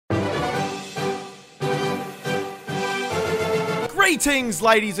Greetings,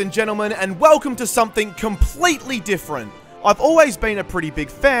 ladies and gentlemen, and welcome to something completely different. I've always been a pretty big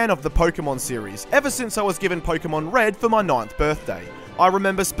fan of the Pokemon series, ever since I was given Pokemon Red for my 9th birthday. I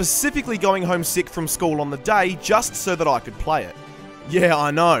remember specifically going home sick from school on the day just so that I could play it. Yeah, I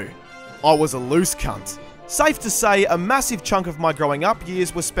know. I was a loose cunt. Safe to say, a massive chunk of my growing up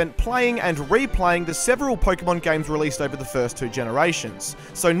years was spent playing and replaying the several Pokemon games released over the first 2 generations.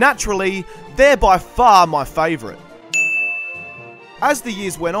 So naturally, they're by far my favourite. As the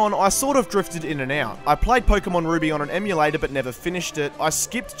years went on, I sort of drifted in and out. I played Pokemon Ruby on an emulator but never finished it. I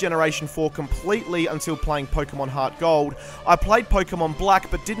skipped Generation 4 completely until playing Pokemon Heart Gold. I played Pokemon Black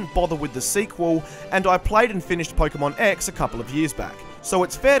but didn't bother with the sequel. And I played and finished Pokemon X a couple of years back. So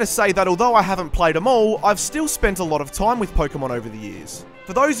it's fair to say that although I haven't played them all, I've still spent a lot of time with Pokemon over the years.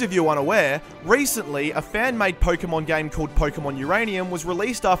 For those of you unaware, recently a fan-made Pokemon game called Pokemon Uranium was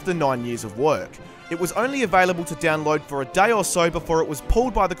released after 9 years of work. It was only available to download for a day or so before it was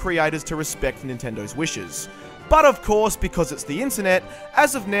pulled by the creators to respect Nintendo's wishes. But of course, because it's the internet,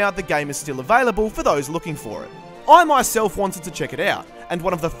 as of now the game is still available for those looking for it. I myself wanted to check it out, and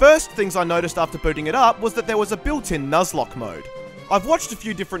one of the first things I noticed after booting it up was that there was a built-in Nuzlocke mode. I've watched a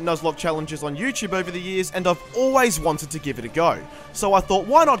few different Nuzlocke challenges on YouTube over the years, and I've always wanted to give it a go. So I thought,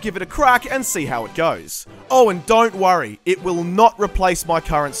 why not give it a crack and see how it goes? Oh, and don't worry, it will not replace my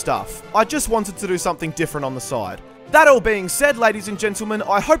current stuff. I just wanted to do something different on the side. That all being said, ladies and gentlemen,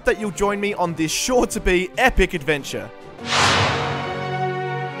 I hope that you'll join me on this sure-to-be epic adventure.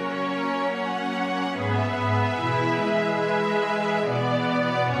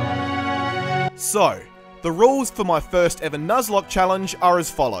 So, the rules for my first ever Nuzlocke challenge are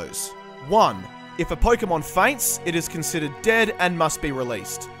as follows. 1. If a Pokemon faints, it is considered dead and must be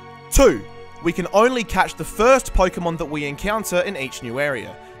released. 2. We can only catch the first Pokemon that we encounter in each new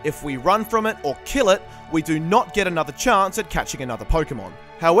area. If we run from it or kill it, we do not get another chance at catching another Pokemon.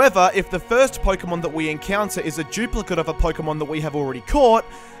 However, if the first Pokemon that we encounter is a duplicate of a Pokemon that we have already caught,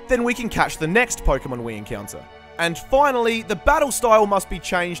 then we can catch the next Pokemon we encounter. And finally, the battle style must be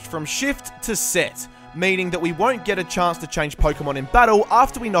changed from shift to set, meaning that we won't get a chance to change Pokemon in battle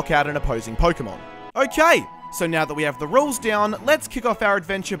after we knock out an opposing Pokemon. Okay, so now that we have the rules down, let's kick off our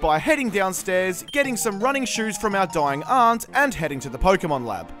adventure by heading downstairs, getting some running shoes from our dying aunt, and heading to the Pokemon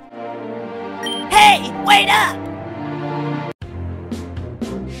lab. Hey, wait up!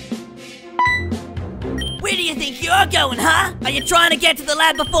 Where do you think you're going, huh? Are you trying to get to the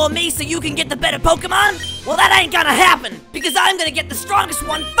lab before me so you can get the better Pokemon? Well, that ain't gonna happen, because I'm gonna get the strongest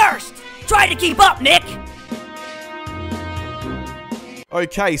one first! Try to keep up, Nick!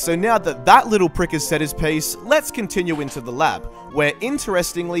 Okay, so now that that little prick has said his piece, let's continue into the lab, where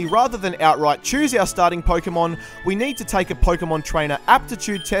interestingly, rather than outright choose our starting Pokemon, we need to take a Pokemon Trainer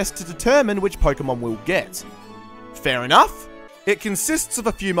aptitude test to determine which Pokemon we'll get. Fair enough? It consists of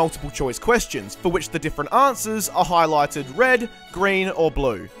a few multiple choice questions, for which the different answers are highlighted red, green, or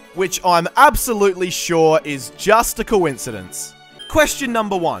blue, which I'm absolutely sure is just a coincidence. Question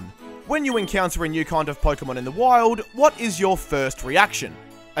number 1. When you encounter a new kind of Pokemon in the wild, what is your first reaction?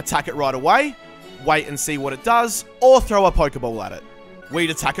 Attack it right away, wait and see what it does, or throw a Pokeball at it? We'd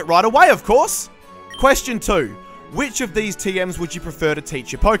attack it right away, of course! Question 2. Which of these TMs would you prefer to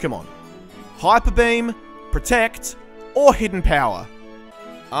teach your Pokemon? Hyper Beam, Protect, or Hidden Power?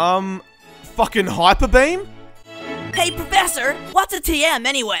 Fucking Hyper Beam? Hey, Professor, what's a TM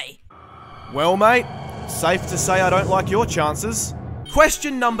anyway? Well, mate, safe to say I don't like your chances.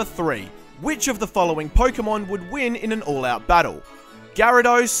 Question number 3. Which of the following Pokemon would win in an all-out battle?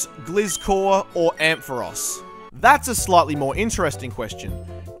 Gyarados, Gliscor, or Ampharos? That's a slightly more interesting question.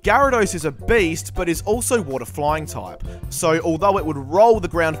 Gyarados is a beast, but is also water flying type. So although it would roll the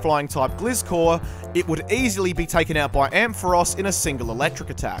ground flying type Gliscor, it would easily be taken out by Ampharos in a single electric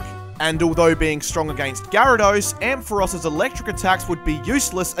attack. And although being strong against Gyarados, Ampharos's electric attacks would be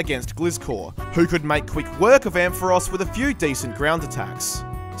useless against Gliscor, who could make quick work of Ampharos with a few decent ground attacks.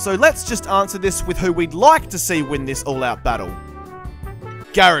 So let's just answer this with who we'd like to see win this all-out battle.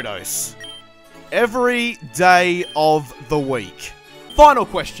 Gyarados. Every day of the week. Final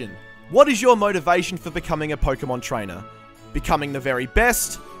question. What is your motivation for becoming a Pokemon trainer? Becoming the very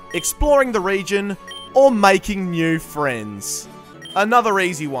best, exploring the region, or making new friends? Another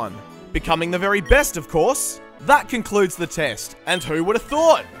easy one. Becoming the very best, of course. That concludes the test, and who would have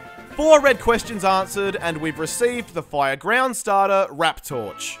thought? 4 red questions answered, and we've received the Fire Ground Starter Wrap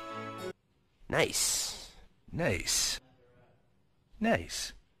Torch. Nice. Nice.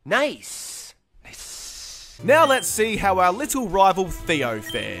 Nice. Nice. Nice. Now let's see how our little rival Theo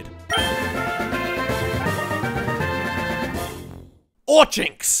fared.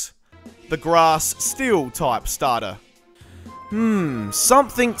 Orchinx, the Grass Steel type starter.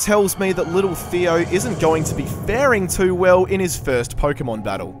 Something tells me that little Theo isn't going to be faring too well in his first Pokemon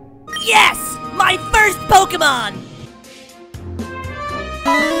battle. Yes! My first Pokemon!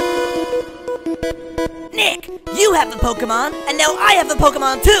 Nick, you have a Pokemon, and now I have a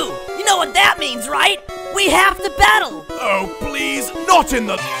Pokemon too! You know what that means, right? We have to battle! Oh, please, not in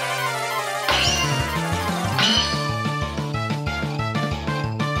the...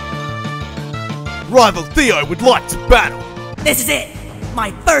 Rival Theo would like to battle! This is it!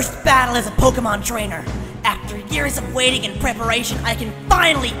 My first battle as a Pokemon trainer! After years of waiting and preparation, I can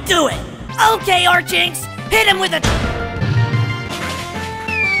finally do it! Okay, Archinx, hit him with a...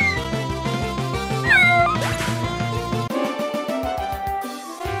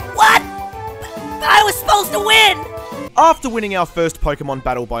 What? I was supposed to win! After winning our first Pokemon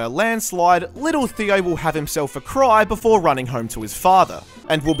battle by a landslide, little Theo will have himself a cry before running home to his father,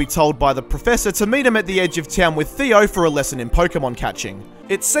 and will be told by the professor to meet him at the edge of town with Theo for a lesson in Pokemon catching.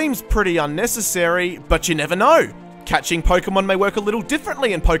 It seems pretty unnecessary, but you never know. Catching Pokemon may work a little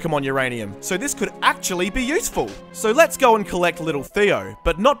differently in Pokemon Uranium, so this could actually be useful. So let's go and collect little Theo,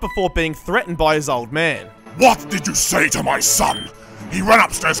 but not before being threatened by his old man. What did you say to my son? He ran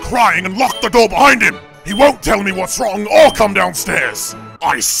upstairs crying and locked the door behind him. He won't tell me what's wrong or come downstairs.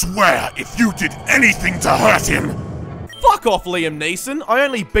 I swear, if you did anything to hurt him... Fuck off, Liam Neeson. I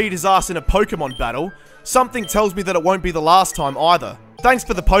only beat his ass in a Pokemon battle. Something tells me that it won't be the last time either. Thanks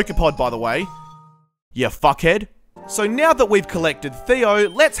for the Pokepod, by the way. You fuckhead. So now that we've collected Theo,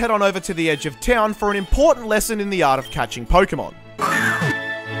 let's head on over to the edge of town for an important lesson in the art of catching Pokemon.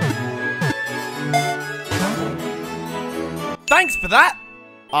 Thanks for that!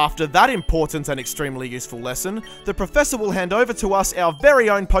 After that important and extremely useful lesson, the professor will hand over to us our very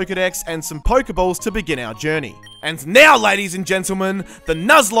own Pokedex and some Pokeballs to begin our journey. And now, ladies and gentlemen, the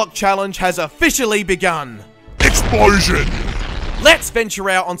Nuzlocke challenge has officially begun! Explosion! Let's venture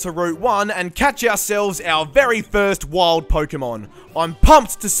out onto Route 1 and catch ourselves our very first wild Pokemon. I'm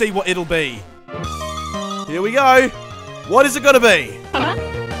pumped to see what it'll be. Here we go. What is it gonna be?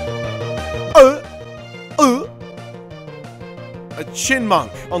 A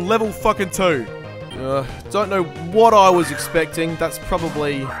Chinmunk on level fucking 2. Don't know what I was expecting. That's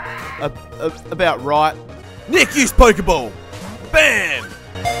probably about right. Nick, use Pokeball. Bam!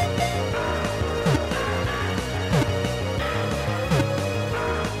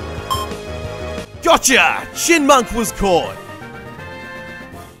 Gotcha! Chinmunk was caught.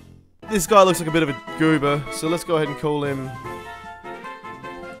 This guy looks like a bit of a goober, so let's go ahead and call him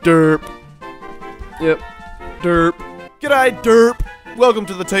Derp. Yep, Derp. G'day, Derp! Welcome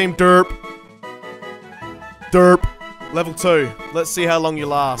to the team, Derp. Derp. Level 2. Let's see how long you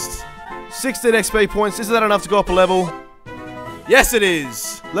last. 16 XP points. Is that enough to go up a level? Yes, it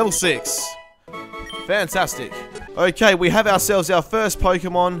is. Level 6. Fantastic. Okay, we have ourselves our first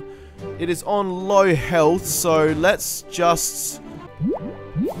Pokemon. It is on low health, so let's just...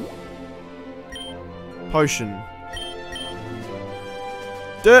 Potion.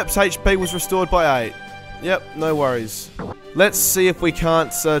 Derp's HP was restored by 8. Yep, no worries. Let's see if we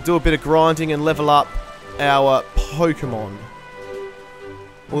can't do a bit of grinding and level up our Pokemon.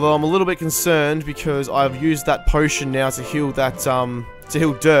 Although I'm a little bit concerned because I've used that potion now to heal that, to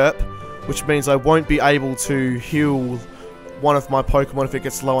heal Derp, which means I won't be able to heal one of my Pokemon if it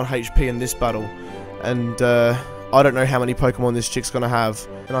gets low on HP in this battle. And, I don't know how many Pokemon this chick's gonna have.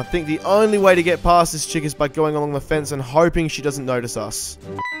 And I think the only way to get past this chick is by going along the fence and hoping she doesn't notice us.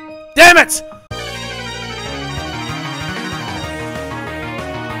 Damn it!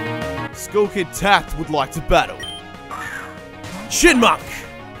 School Kid Taft would like to battle. Chinmunk!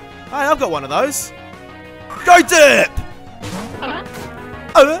 Hey, I've got one of those. Go Derp!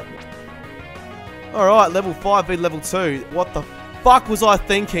 Alright, level 5 v level 2. What the fuck was I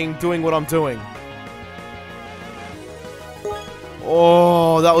thinking doing what I'm doing?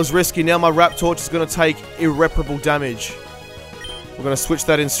 Oh, that was risky. Now my Rap Torch is going to take irreparable damage. We're going to switch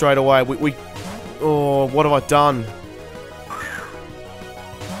that in straight away. Oh, what have I done?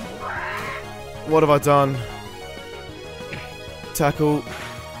 What have I done? Tackle.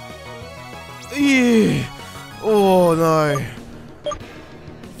 Yeah. Oh, no.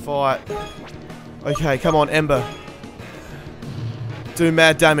 Fight. Okay, come on, Ember. Do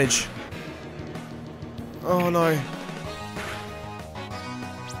mad damage. Oh, no.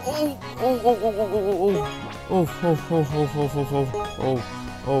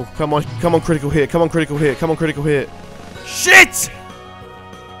 Oh, come on, critical hit, come on, critical hit, come on, critical hit. Shit!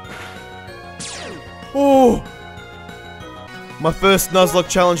 Oh! My first Nuzlocke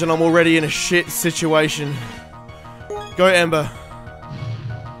challenge and I'm already in a shit situation. Go, Ember.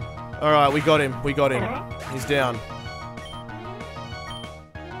 Alright, we got him, He's down.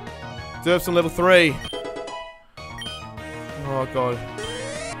 Derp's on level 3. Oh, God.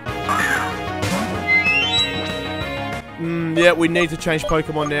 Yeah, we need to change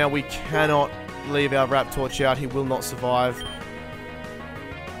Pokemon now. We cannot leave our Raptorch out. He will not survive.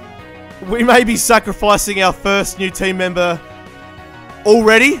 We may be sacrificing our first new team member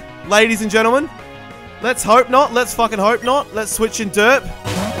already, ladies and gentlemen. Let's hope not. Let's fucking hope not. Let's switch in Derp.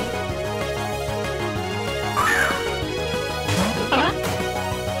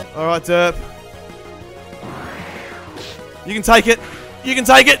 Alright, Derp. You can take it. You can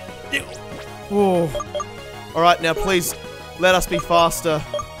take it. Alright, now please, let us be faster.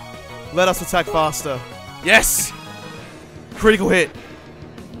 Let us attack faster. Yes! Critical hit.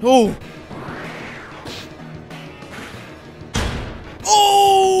 Oh!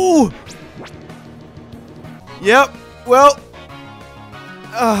 Oh! Yep, well,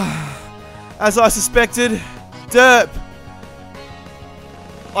 as I suspected, Derp.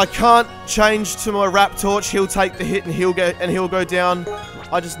 I can't change to my Raptorch. He'll take the hit and he'll go down.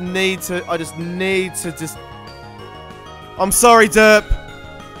 I just need to I'm sorry, Derp.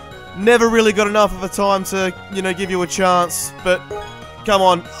 Never really got enough of a time to, you know, give you a chance, but come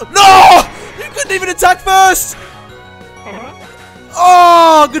on. No! You couldn't even attack first!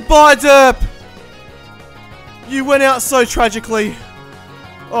 Oh, goodbye, Derp. You went out so tragically.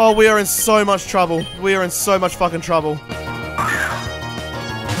 Oh, we are in so much trouble. We are in so much fucking trouble.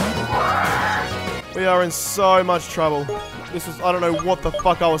 We are in so much trouble. This was, I don't know what the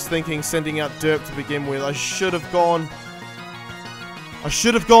fuck I was thinking sending out Derp to begin with. I should have gone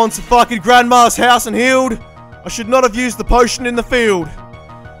to fucking Grandma's house and healed. I should not have used the potion in the field.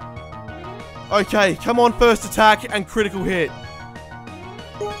 Okay, come on, first attack and critical hit.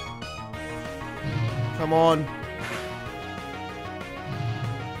 Come on.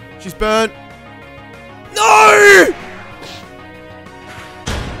 She's burnt. No!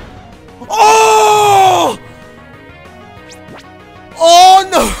 Oh! Oh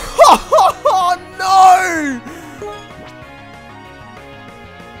no! Oh no!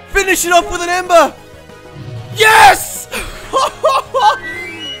 Finish it off with an ember! Yes!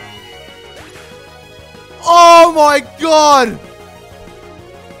 Oh my god!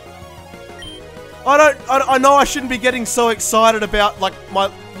 I know I shouldn't be getting so excited about, like,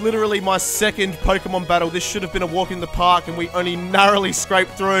 literally my second Pokemon battle. This should have been a walk in the park and we only narrowly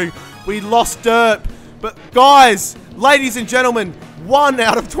scraped through. We lost Derp. But guys, ladies and gentlemen, 1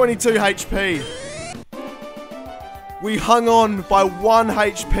 out of 22 HP. We hung on by 1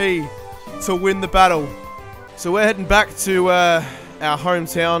 HP to win the battle. So we're heading back to our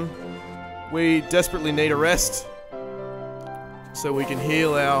hometown. We desperately need a rest so we can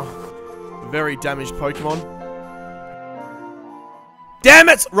heal our very damaged Pokemon. Damn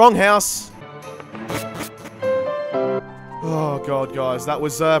it! Wrong house. Oh god, guys, that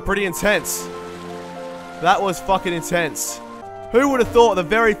was pretty intense. That was fucking intense. Who would have thought the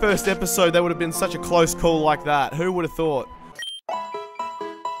very first episode there would have been such a close call like that? Who would have thought?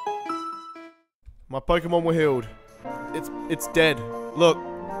 My Pokemon were healed. It's dead. Look.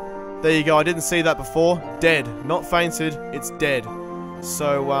 There you go. I didn't see that before. Dead. Not fainted. It's dead.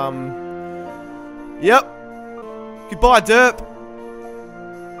 So, yep. Goodbye, Derp.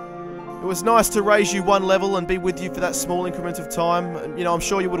 It was nice to raise you 1 level and be with you for that small increment of time. And, you know, I'm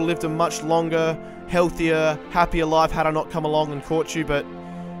sure you would have lived a much longer, healthier, happier life had I not come along and caught you, but,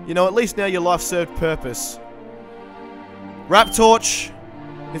 you know, at least now your life served purpose. Raptorch,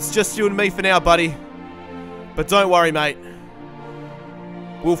 it's just you and me for now, buddy. But don't worry, mate.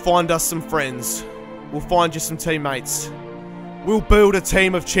 We'll find us some friends. We'll find you some teammates. We'll build a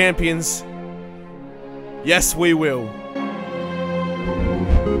team of champions. Yes, we will.